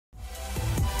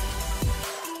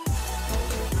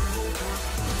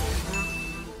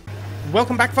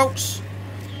Welcome back, folks.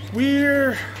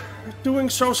 We're doing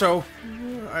so-so.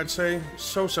 I'd say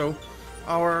so-so.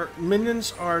 Our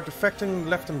minions are defecting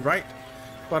left and right,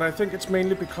 but I think it's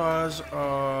mainly because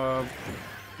of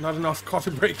not enough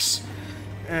coffee breaks,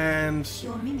 and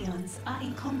your minions are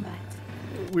in combat.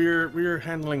 We're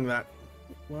handling that.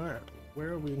 Where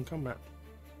are we in combat?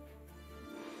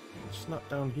 It's not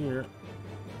down here. It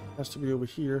has to be over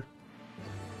here.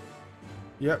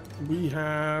 Yep, we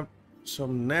have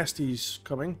some nasties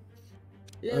coming.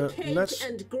 Locate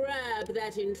and grab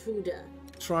that intruder.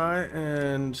 Try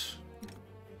and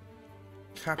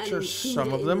capture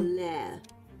some of them. Lair.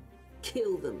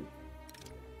 Kill them.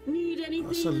 Need anything?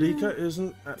 Zalika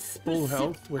isn't at full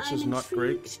health, which is not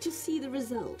great. To see the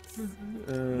results.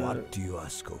 What do you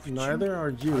ask of? Neither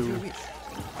are you.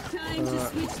 Time to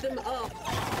switch them up.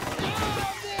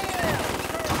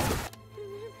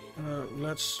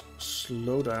 Let's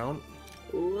slow down.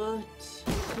 What?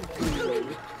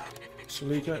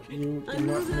 Zalika, you do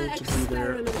not need to be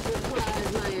there.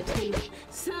 Requires my attention.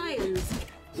 Science.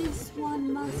 This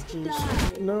one must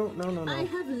die. No. I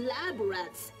have lab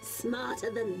rats smarter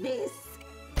than this.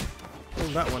 Oh,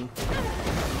 that one.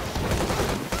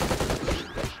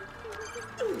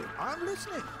 I'm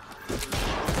listening.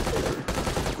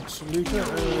 Zalika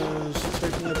is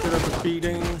taking a bit of a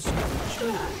beating.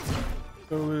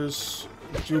 So is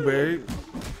Jubei.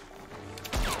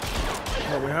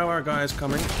 Well, we have our guys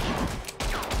coming.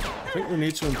 I think we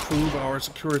need to improve our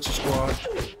security squad.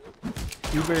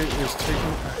 Jubei is taking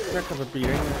a heck of a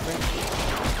beating, I think.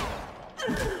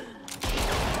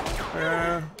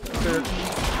 Yeah, good.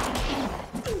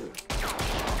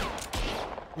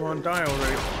 Come on, die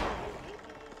already.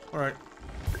 Alright,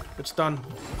 it's done.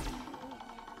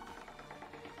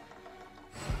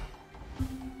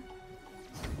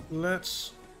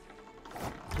 Let's...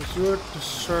 because you're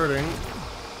deserting,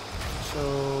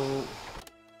 so...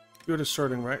 You're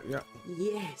deserting, right? Yeah.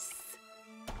 Yes.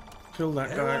 Kill that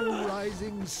guy.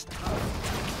 Rising star.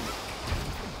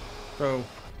 Go.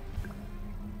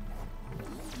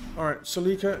 Alright,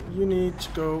 Zalika, you need to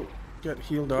go get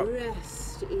healed up.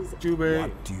 Rest is Jubei,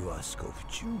 What do you ask of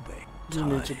Jubei? you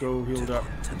need to go healed up.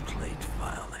 Contemplate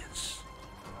violence.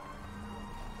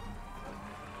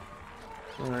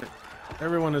 Alright.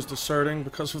 Everyone is deserting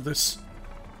because of this.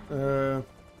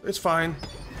 It's fine.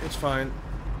 It's fine.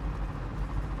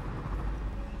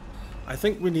 I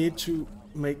think we need to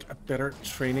make a better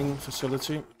training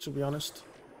facility, to be honest.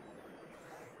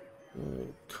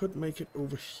 Could make it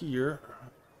over here.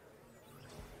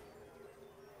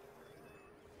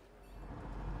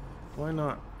 Why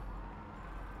not?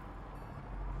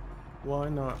 Why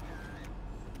not?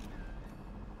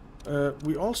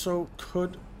 We also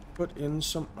could put in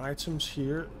some items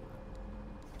here.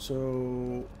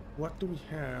 So what do we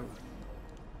have?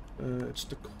 It's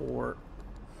the core.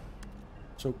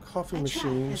 So coffee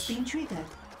machines. Has been triggered.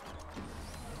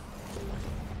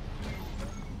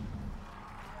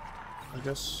 I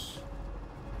guess.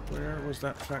 Where was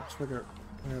that track trigger?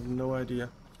 I have no idea.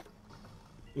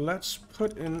 Let's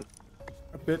put in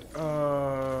a bit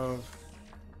of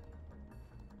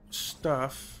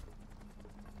stuff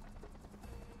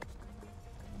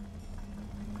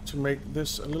to make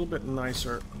this a little bit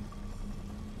nicer.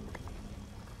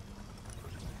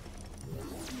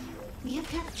 We have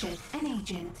captured an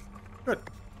agent. Good.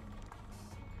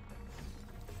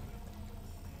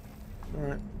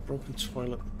 Alright, broken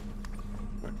toilet.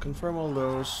 Right, confirm all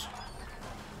those.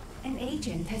 An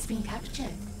agent has been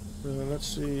captured. Let's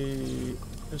see.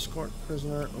 Escort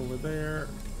prisoner over there.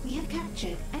 We have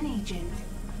captured an agent.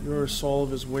 Your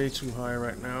resolve is way too high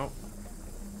right now.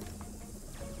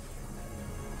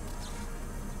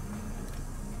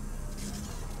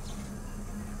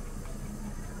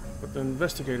 But the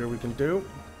investigator we can do.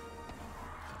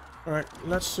 Alright,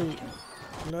 let's see.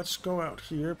 Let's go out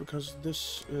here because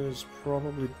this is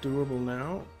probably doable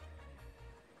now.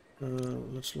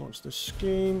 Let's launch this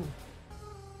scheme.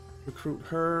 Recruit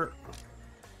her.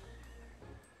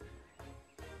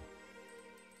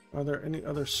 Are there any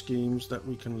other schemes that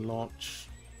we can launch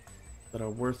that are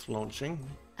worth launching?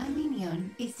 A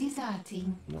minion is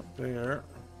deserting. Not there.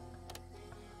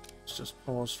 Let's just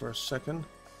pause for a second.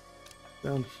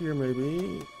 Down here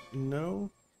maybe. No.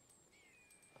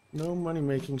 No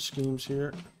money-making schemes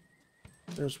here.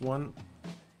 There's one.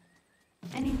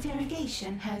 An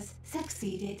interrogation has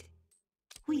succeeded.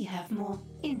 We have more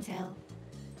intel.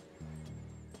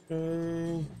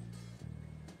 Okay.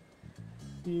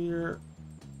 Here.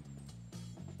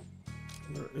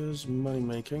 There is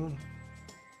money-making.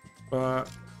 But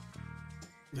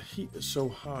the heat is so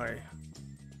high.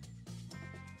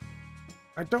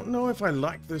 I don't know if I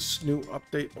like this new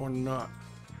update or not.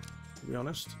 to be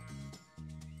honest.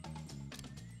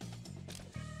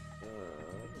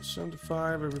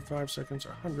 75 every 5 seconds,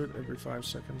 100 every 5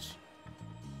 seconds.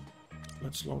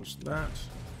 Let's launch that.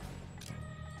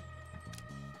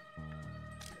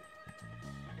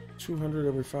 200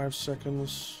 every 5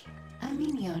 seconds. A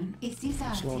minion is Let's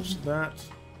deserting. launch that.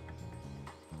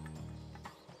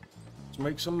 Let's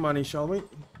make some money, shall we?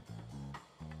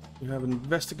 We have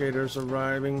investigators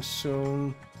arriving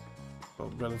soon.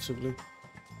 Well, relatively.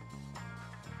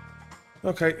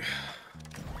 Okay.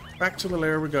 Back to the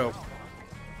lair we go.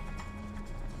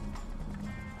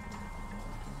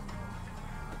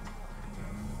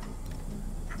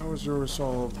 How is your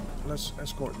resolve? Let's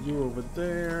escort you over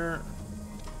there.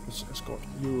 Let's escort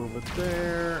you over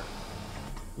there.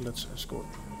 Let's escort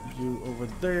you over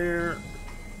there.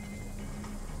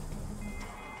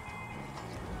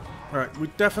 Alright, we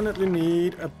definitely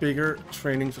need a bigger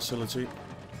training facility.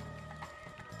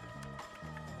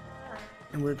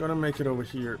 And we're gonna make it over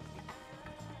here.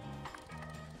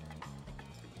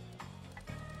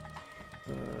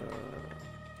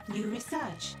 New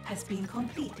research has been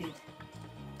completed.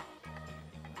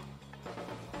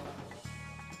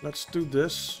 Let's do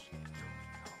this.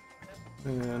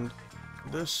 And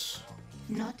this.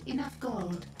 Not enough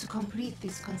gold to complete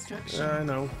this construction. Yeah, I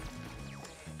know.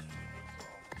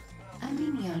 A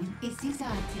minion is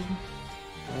deserting.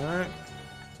 Alright.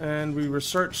 And we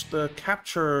researched the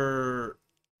capture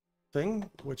thing,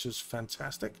 which is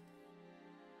fantastic.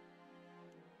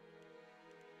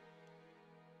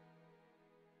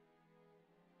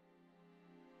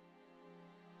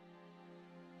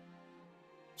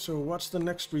 So what's the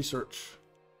next research?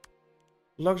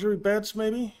 Luxury beds,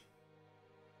 maybe?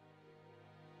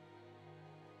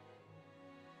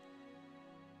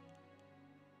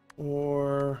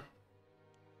 Or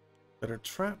better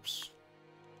traps?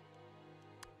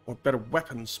 Or better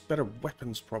weapons? Better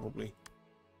weapons, probably.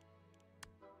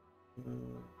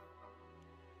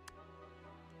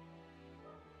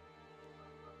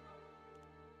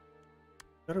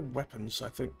 Better weapons, I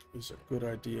think, is a good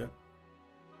idea.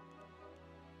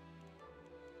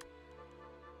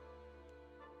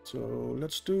 So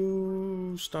let's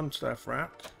do stun staff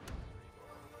rack.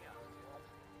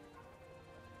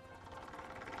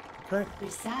 Okay.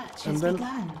 Research And has then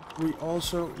begun. we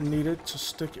also needed to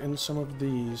stick in some of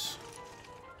these.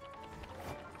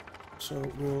 So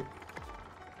we'll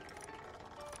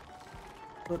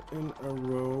put in a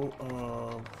row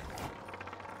of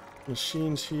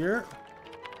machines here.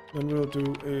 Then we'll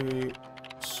do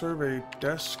a survey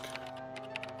desk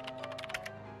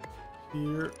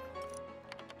here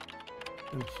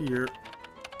and here.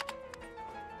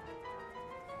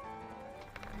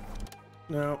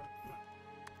 Now,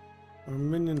 our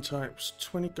minion types,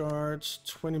 20 guards,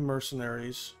 20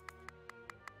 mercenaries.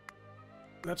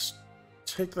 Let's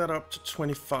take that up to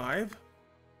 25.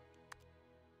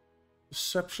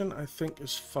 Deception, I think,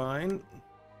 is fine.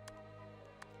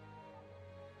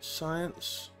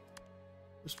 Science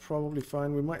is probably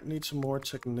fine. We might need some more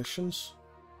technicians.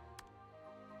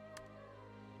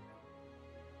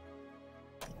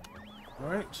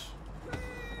 Alright.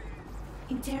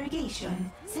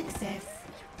 Interrogation success.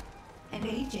 An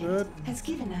agent Good. has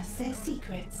given us their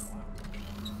secrets.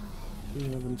 We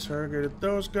have interrogated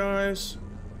those guys.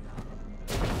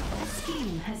 The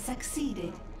scheme has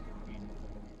succeeded.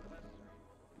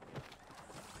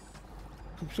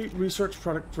 Complete research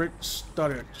product break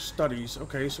studies.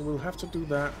 Okay, so we'll have to do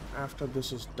that after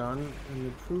this is done. And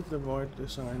improve the void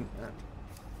design at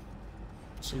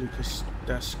Zalika's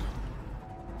desk.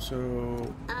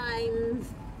 So, I'm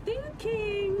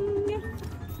thinking.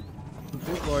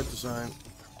 complete void design.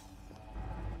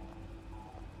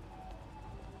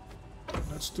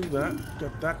 Let's do that.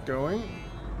 Get that going.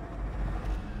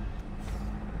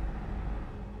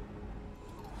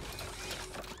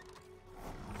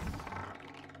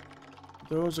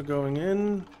 Those are going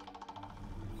in.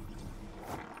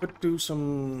 But do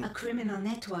some... A criminal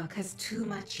network has too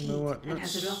much heat You know what, and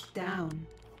has let's- locked down.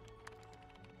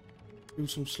 do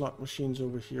some slot machines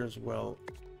over here as well.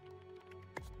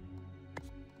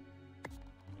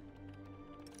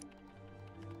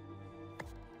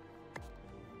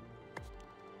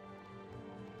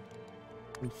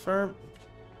 Confirm.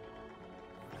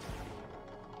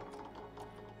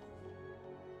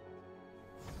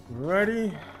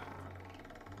 Alrighty.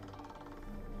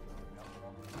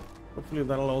 Hopefully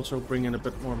that'll also bring in a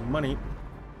bit more money.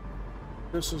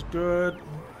 This is good.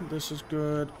 This is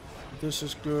good. This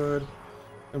is good.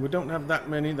 And we don't have that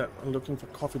many that are looking for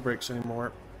coffee breaks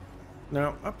anymore.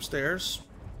 Now, upstairs.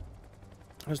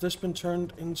 Has this been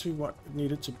turned into what it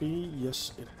needed to be?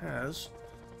 Yes, it has.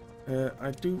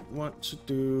 I do want to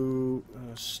do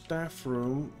staff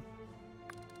room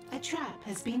A trap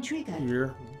has been triggered.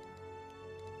 here.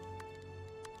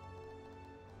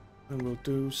 And we'll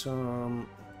do some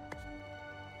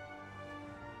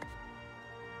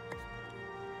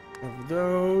of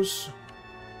those.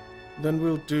 Then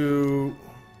we'll do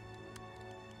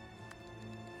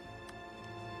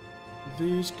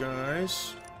these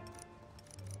guys.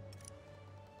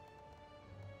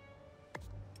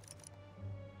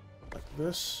 Like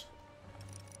this.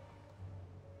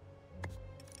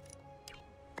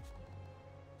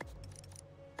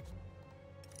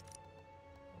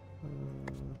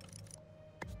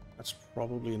 That's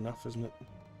probably enough, isn't it?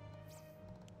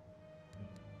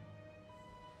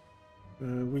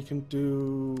 We can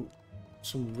do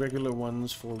some regular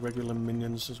ones for regular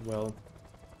minions as well.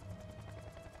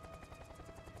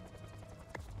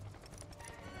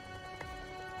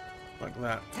 Like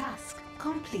that. Task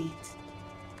complete.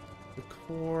 The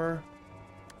core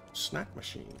snack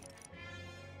machine.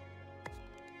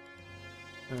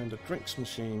 And a drinks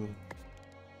machine.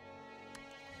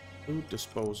 Food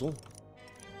disposal.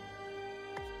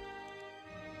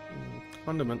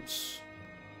 Condiments.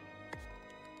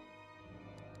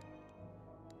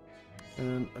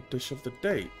 And a dish of the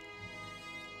day.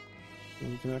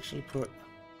 And you can actually put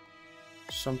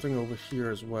something over here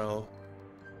as well.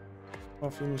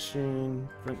 Coffee machine,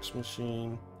 drinks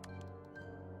machine.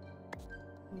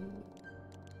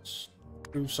 Let's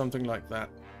do something like that.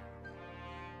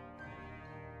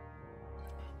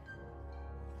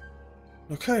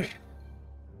 Okay.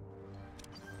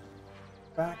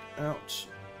 Back out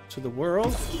to the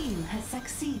world. The scheme has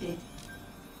succeeded.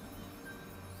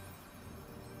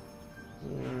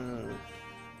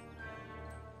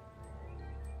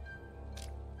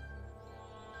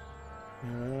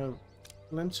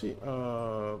 Plenty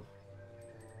of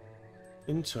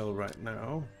intel right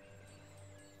now.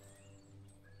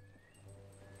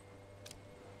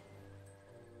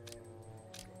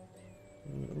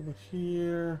 Over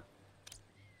here.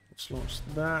 Let's launch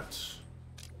that.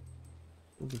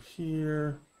 Over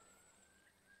here.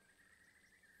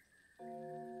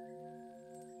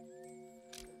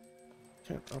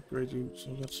 Can't upgrade you,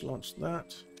 so let's launch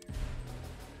that.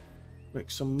 Make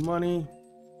some money.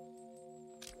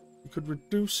 We could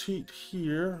reduce heat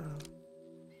here.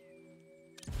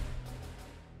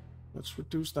 Let's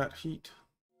reduce that heat.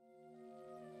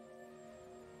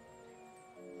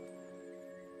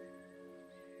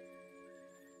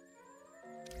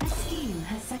 The scheme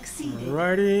has succeeded.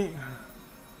 Alrighty.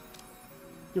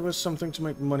 Give us something to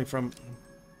make money from.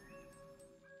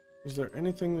 Is there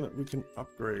anything that we can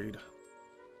upgrade?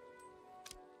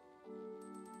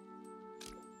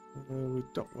 We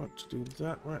don't want to do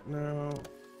that right now.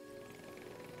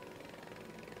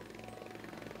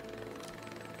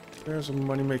 There's a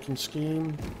money-making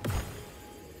scheme.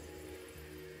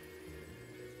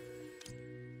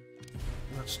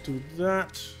 Let's do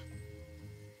that.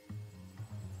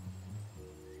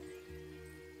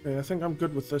 Okay, I think I'm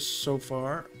good with this so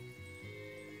far.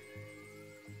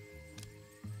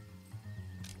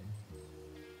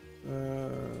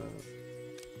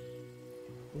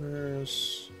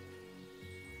 Where's...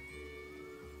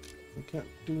 I can't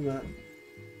do that.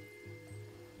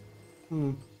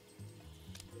 Can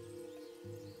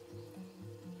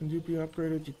you be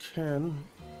upgraded? You can.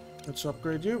 Let's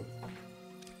upgrade you.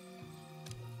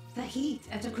 The heat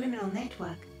at a criminal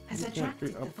network has You can't be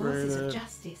attracted the forces of upgraded.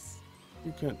 justice.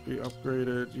 You can't be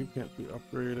upgraded. You can't be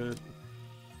upgraded.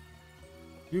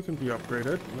 You can be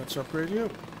upgraded. Let's upgrade you.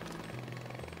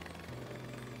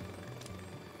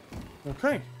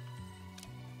 Okay.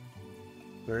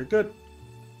 Very good.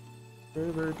 Very,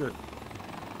 very good.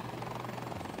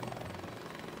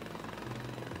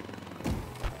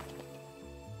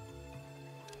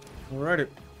 Alrighty.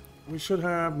 We should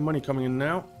have money coming in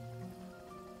now.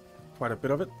 Quite a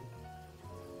bit of it.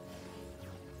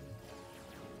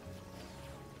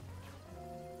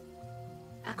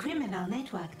 A criminal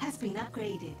network has been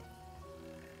upgraded.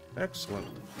 Excellent.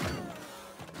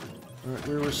 Alright,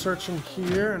 we were searching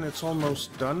here and it's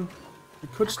almost done. We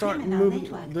could A start criminal moving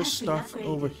network this has been stuff upgraded.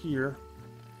 over here.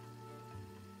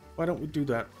 Why don't we do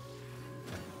that?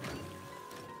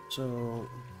 So,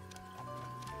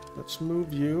 let's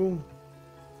move you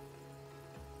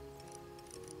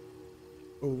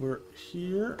over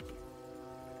here.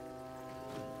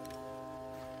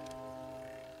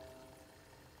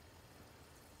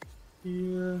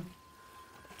 Here.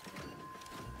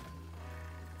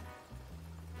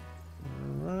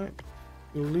 Alright.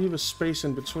 We'll leave a space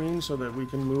in between so that we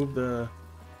can move the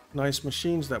nice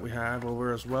machines that we have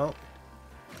over as well.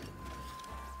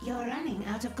 You're running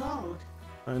out of gold.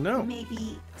 I know.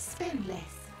 Maybe spend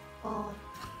less or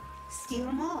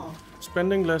steal more.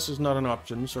 Spending less is not an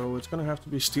option, so it's gonna have to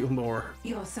be steal more.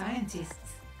 Your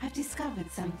scientists have discovered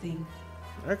something.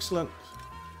 Excellent.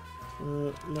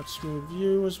 Let's move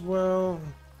you as well.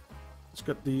 Let's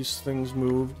get these things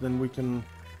moved, then we can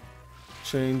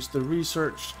change the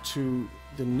research to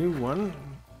the new one.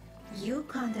 You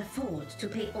can't afford to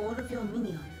pay all of your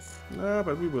minions. Ah,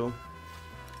 but we will.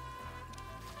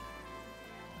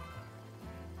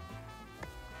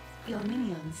 Your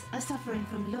minions are suffering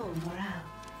from low morale.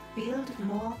 Build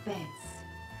more beds.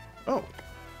 Oh,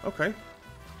 okay.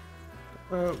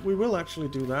 We will actually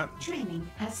do that. Training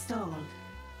has stalled.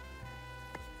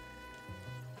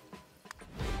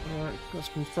 Alright, let's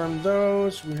confirm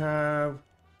those. We have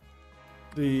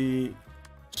the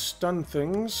stun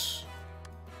things.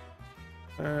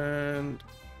 And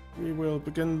we will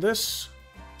begin this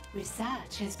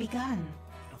Research has begun.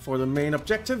 for the main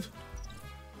objective.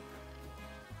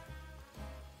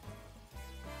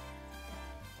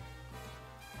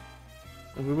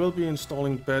 And we will be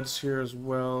installing beds here as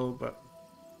well, but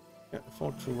can't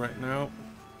afford to right now.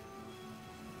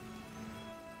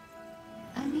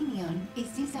 A minion is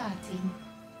deserting.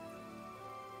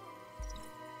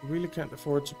 Really can't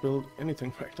afford to build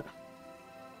anything right now.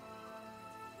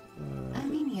 A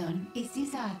minion is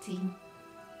deserting.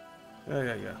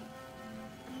 Yeah.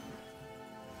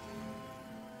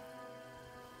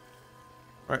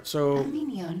 Right, A so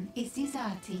minion is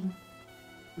deserting.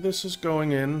 this is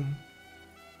going in.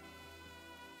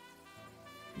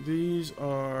 These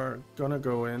are gonna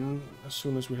go in as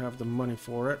soon as we have the money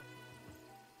for it.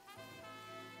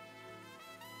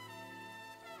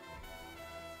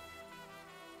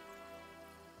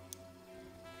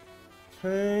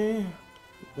 Okay,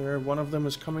 there, one of them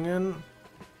is coming in.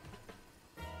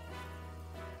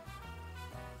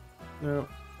 Now,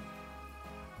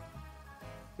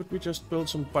 could we just build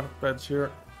some butt beds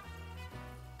here?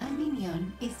 A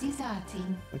minion is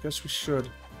deserting. I guess we should.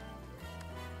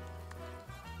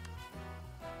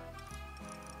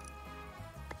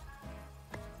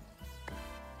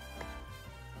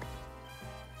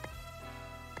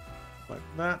 Like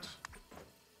that.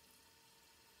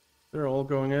 They're all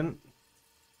going in.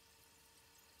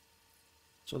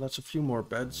 So that's a few more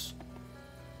beds.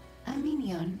 A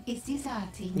minion is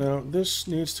deserting. Now, this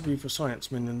needs to be for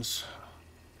science minions.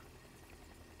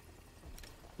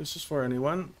 This is for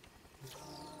anyone.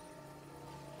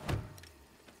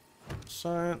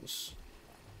 Science.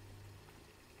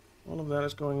 All of that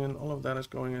is going in, all of that is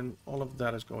going in, all of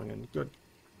that is going in. Good.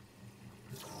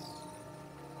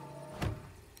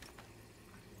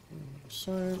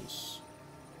 Science.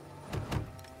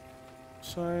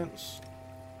 Science.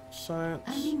 Science.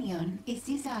 A minion is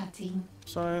deserting.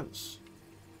 Science.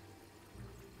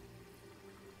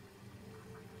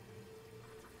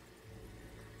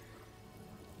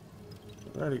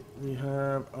 Alrighty, we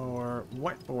have our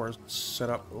whiteboard set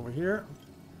up over here.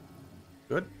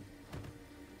 Good.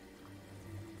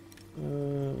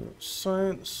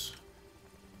 Science.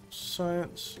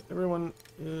 Science. Everyone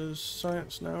is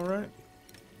science now, right?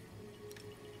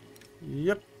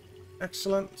 Yep.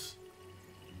 Excellent.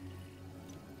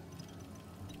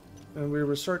 And we're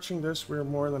researching this. We're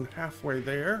more than halfway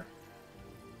there.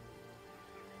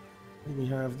 And we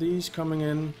have these coming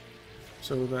in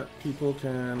so that people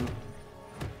can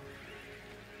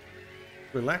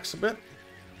relax a bit.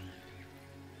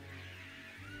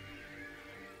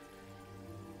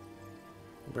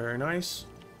 Very nice.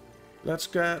 Let's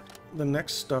get the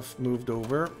next stuff moved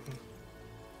over.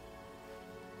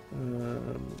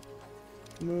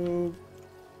 Move.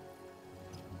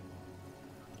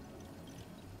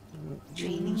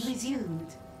 Training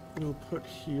resumed. We'll put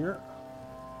here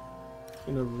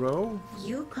in a row.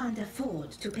 You can't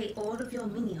afford to pay all of your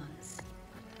minions.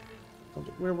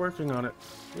 We're working on it.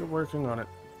 We're working on it.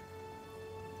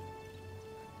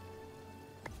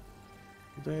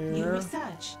 New There.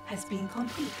 research has been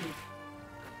completed.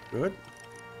 Good.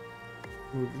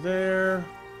 Move there.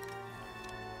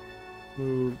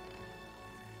 Move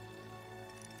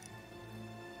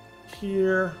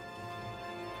here.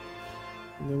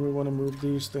 And then we want to move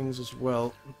these things as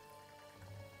well.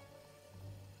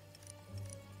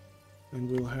 And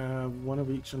we'll have one of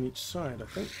each on each side, I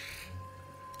think.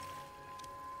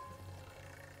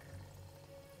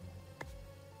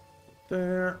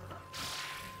 There.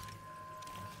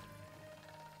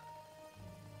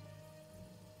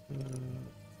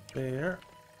 There.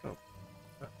 Oh,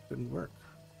 that didn't work.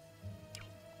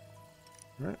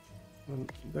 Right.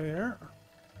 And there.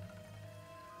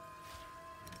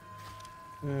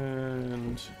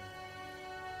 And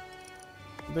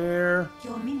there.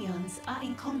 Your minions are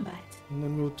in combat. And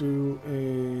then we'll do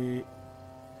a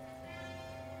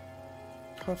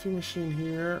coffee machine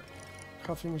here,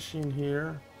 coffee machine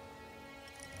here,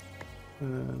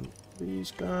 and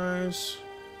these guys,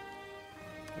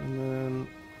 and then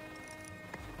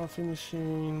coffee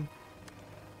machine,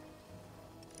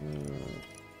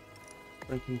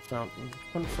 drinking fountain,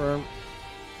 confirm.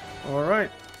 All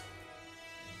right,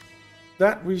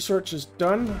 that research is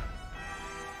done,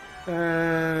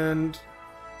 and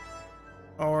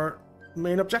our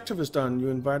main objective is done. You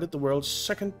invited the world's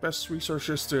second best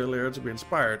researchers to Lair to be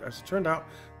inspired. As it turned out,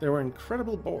 they were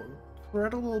incredible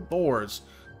bores,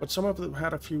 but some of them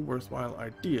had a few worthwhile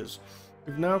ideas.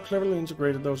 We've now cleverly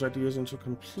integrated those ideas into a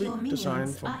complete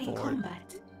design for Void.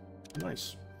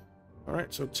 Nice.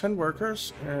 Alright, so 10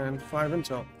 workers and 5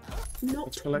 intel.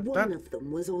 Not collect one that. of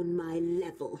them was on my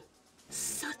level.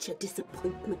 Such a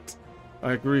disappointment.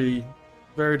 I agree.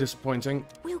 Very disappointing.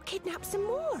 We'll kidnap some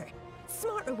more.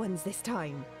 Smarter ones this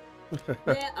time.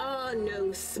 There are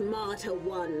no smarter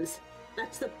ones.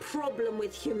 That's the problem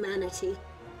with humanity.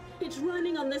 It's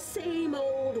running on the same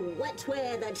old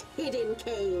wetware that hid in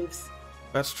caves.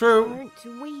 That's true.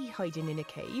 Aren't we hiding in a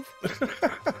cave?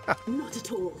 Not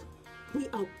at all. We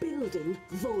are building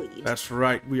Void. That's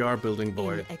right, we are building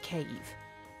Void. In a cave.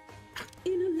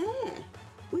 In a lair.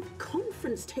 With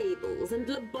conference tables and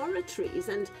laboratories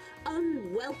and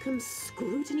unwelcome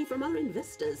scrutiny from our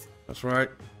investors. That's right.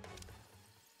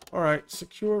 Alright,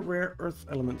 secure rare earth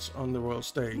elements on the world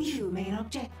stage. New main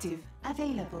objective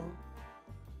available.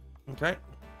 Okay.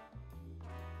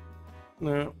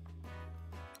 Now,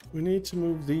 we need to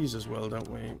move these as well, don't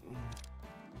we?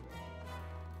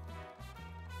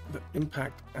 The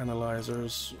impact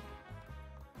analyzers.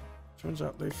 Turns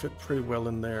out they fit pretty well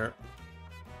in there.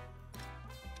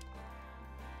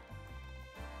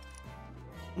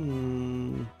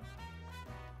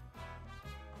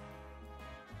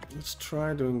 Let's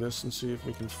try doing this and see if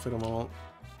we can fit them all.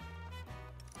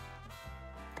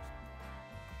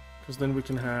 Because then we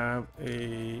can have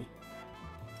a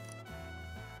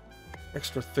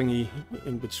extra thingy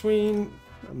in between,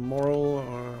 a moral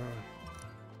or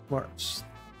smarts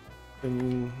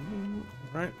thing,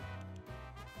 right?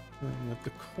 And at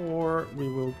the core, we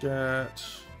will get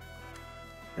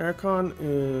aircon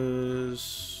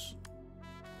is,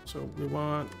 so we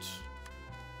want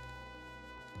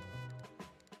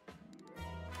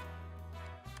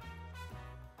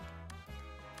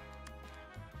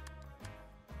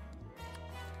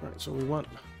right, so we want,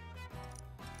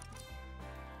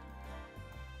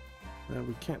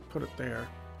 we can't put it there.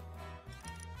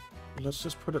 Let's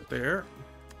just put it there.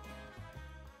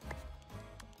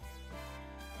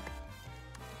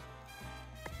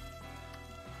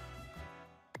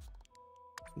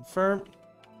 Confirm.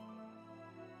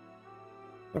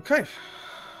 Okay.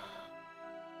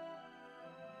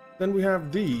 Then we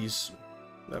have these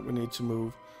that we need to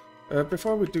move.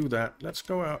 Before we do that, let's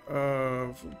go out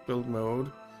of build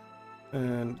mode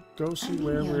and go see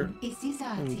where we're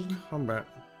in combat.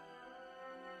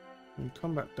 In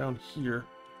combat down here.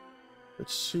 It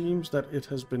seems that it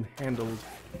has been handled.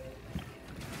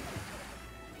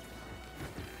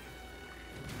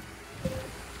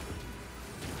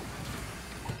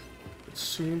 It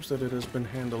seems that it has been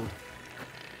handled.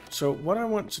 So what I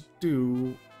want to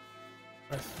do,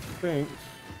 I think,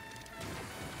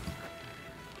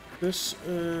 this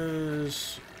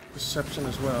is deception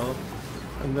as well.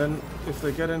 And then if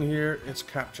they get in here, it's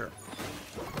capture.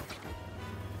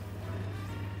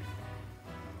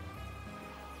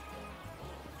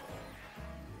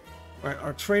 Right,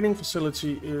 our training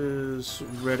facility is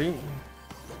ready.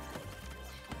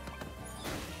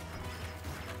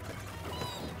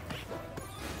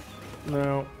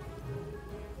 Now,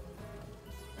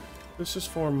 this is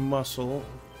for muscle.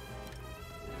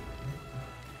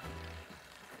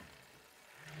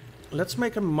 Let's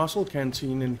make a muscle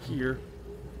canteen in here,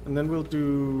 and then we'll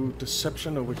do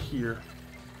deception over here.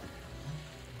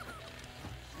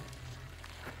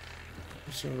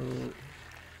 So,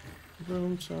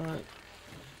 room type,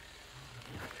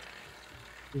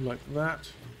 do like that,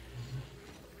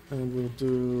 and we'll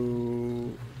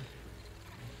do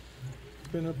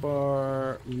spinner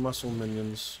bar muscle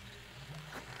minions.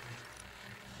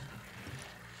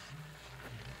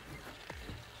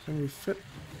 Can we fit?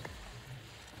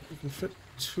 We can fit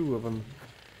 2 of them.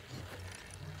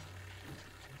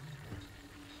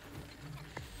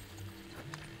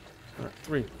 Alright,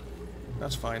 3.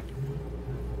 That's fine.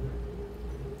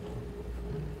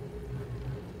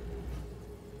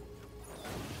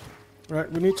 Right,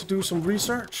 we need to do some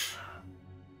research.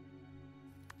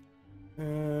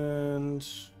 And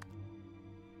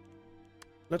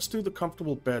Let's do the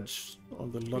comfortable beds, or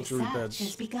the luxury Research beds.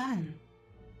 has begun.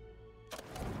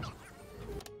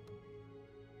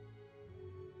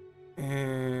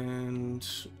 And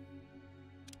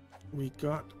we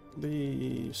got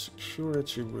the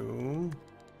security room.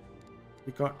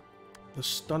 We got the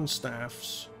stun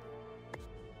staffs.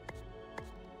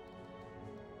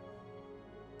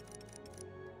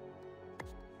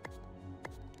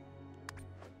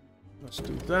 Let's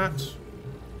do that.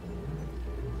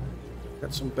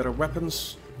 Get some better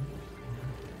weapons.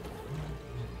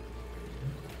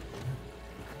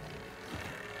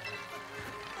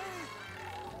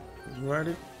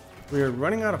 Alrighty. We are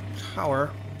running out of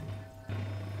power.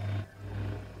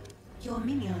 Your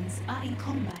minions are in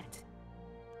combat.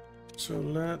 So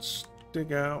let's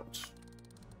dig out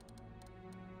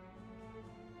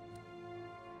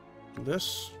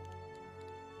this.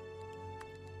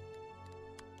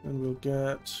 And we'll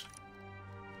get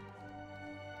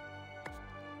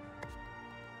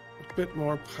a bit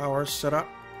more power set up.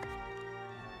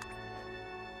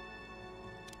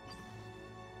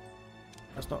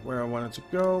 That's not where I wanted to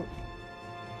go.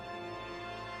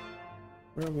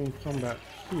 Where are we in combat?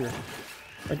 Here.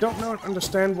 I don't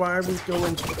understand why we go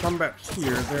into combat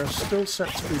here. They're still set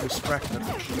to be distracted.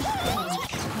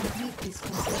 Complete this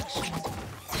construction.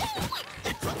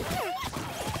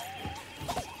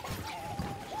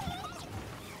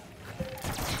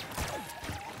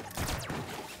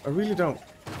 I really don't.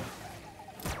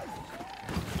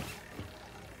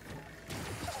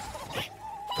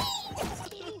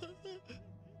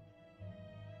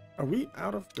 Are we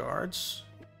out of guards?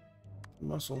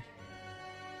 Muscle.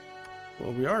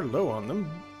 Well, we are low on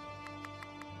them.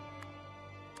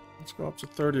 Let's go up to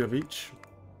 30 of each.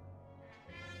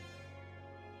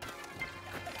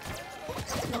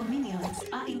 Your minions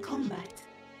are in combat.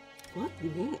 What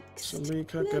next?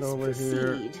 Zalika, get Let's over here.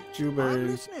 proceed. I'm Jubei,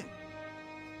 listening.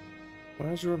 why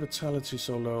is your vitality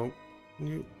so low? Can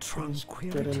you please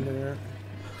get in there?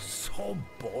 So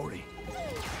boring.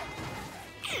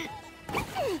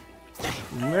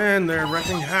 Man, they're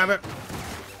wreaking havoc.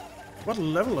 What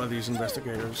level are these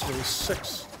investigators? Level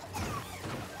 6.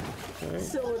 Okay.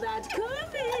 Saw that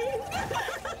coming!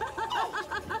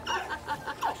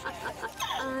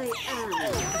 I am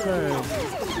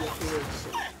Okay.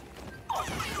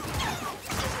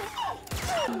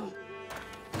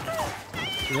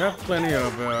 We have plenty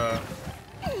of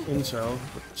intel,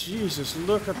 but Jesus,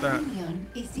 look at A that. minion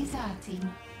is deserting.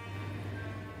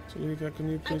 Zalika, can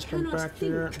you please I come cannot back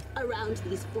think here? around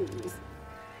these fools.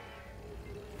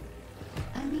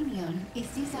 A minion is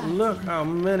deserting. Look how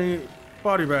many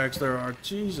body bags there are.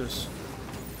 Jesus.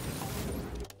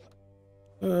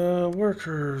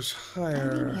 Workers, A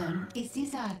hire. minion is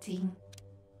deserting.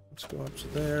 Let's go up to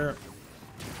there.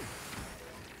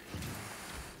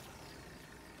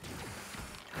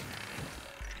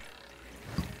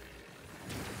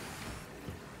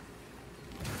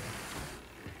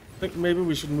 I think maybe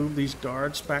we should move these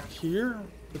guards back here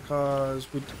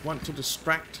because we want to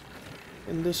distract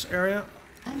in this area.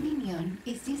 A minion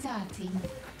is deserting.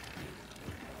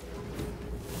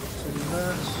 So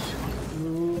let's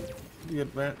move the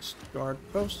advanced guard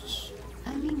posts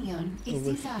A minion is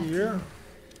over deserting. here.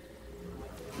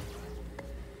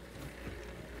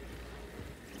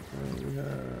 And we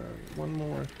have one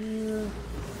more here.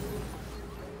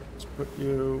 Let's put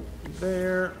you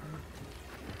there.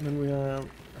 And then we have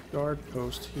a guard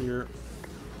post here.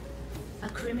 A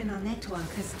criminal network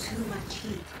has too much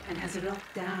heat and has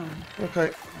locked down.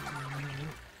 Okay.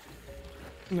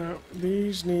 Now,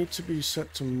 these need to be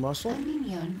set to A muscle.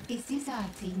 minion is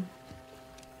deserting.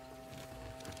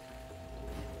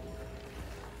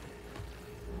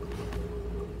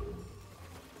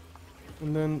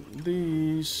 And then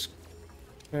these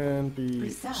can be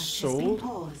Research has been sold.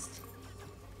 paused.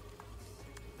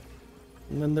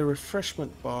 And then the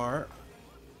refreshment bar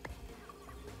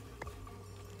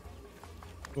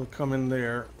will come in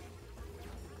there.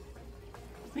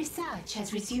 Research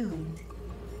has resumed.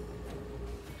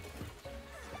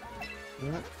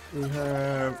 Yeah, we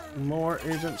have more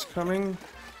agents coming.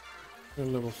 They're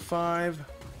level 5.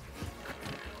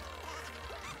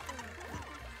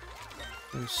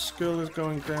 Their skill is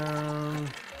going down.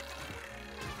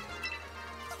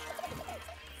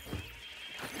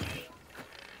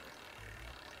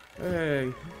 Hey,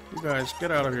 you guys,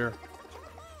 get out of here.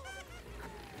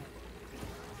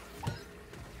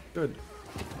 Good.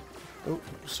 Oh,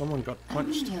 someone got A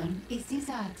punched. minion is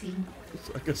deserting.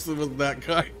 I guess it was that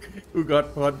guy who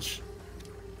got punched.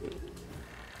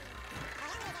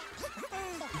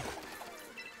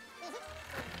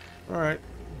 Alright.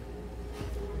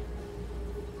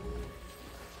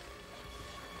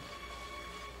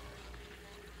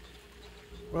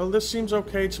 Well, this seems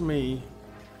okay to me.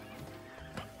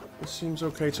 This seems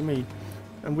okay to me.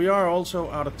 And we are also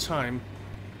out of time.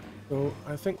 So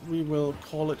I think we will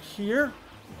call it here.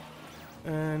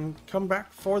 And come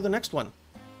back for the next one.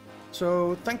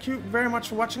 So thank you very much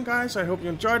for watching, guys. I hope you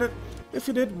enjoyed it. If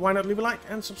you did, why not leave a like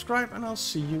and subscribe, and I'll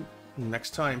see you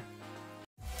next time.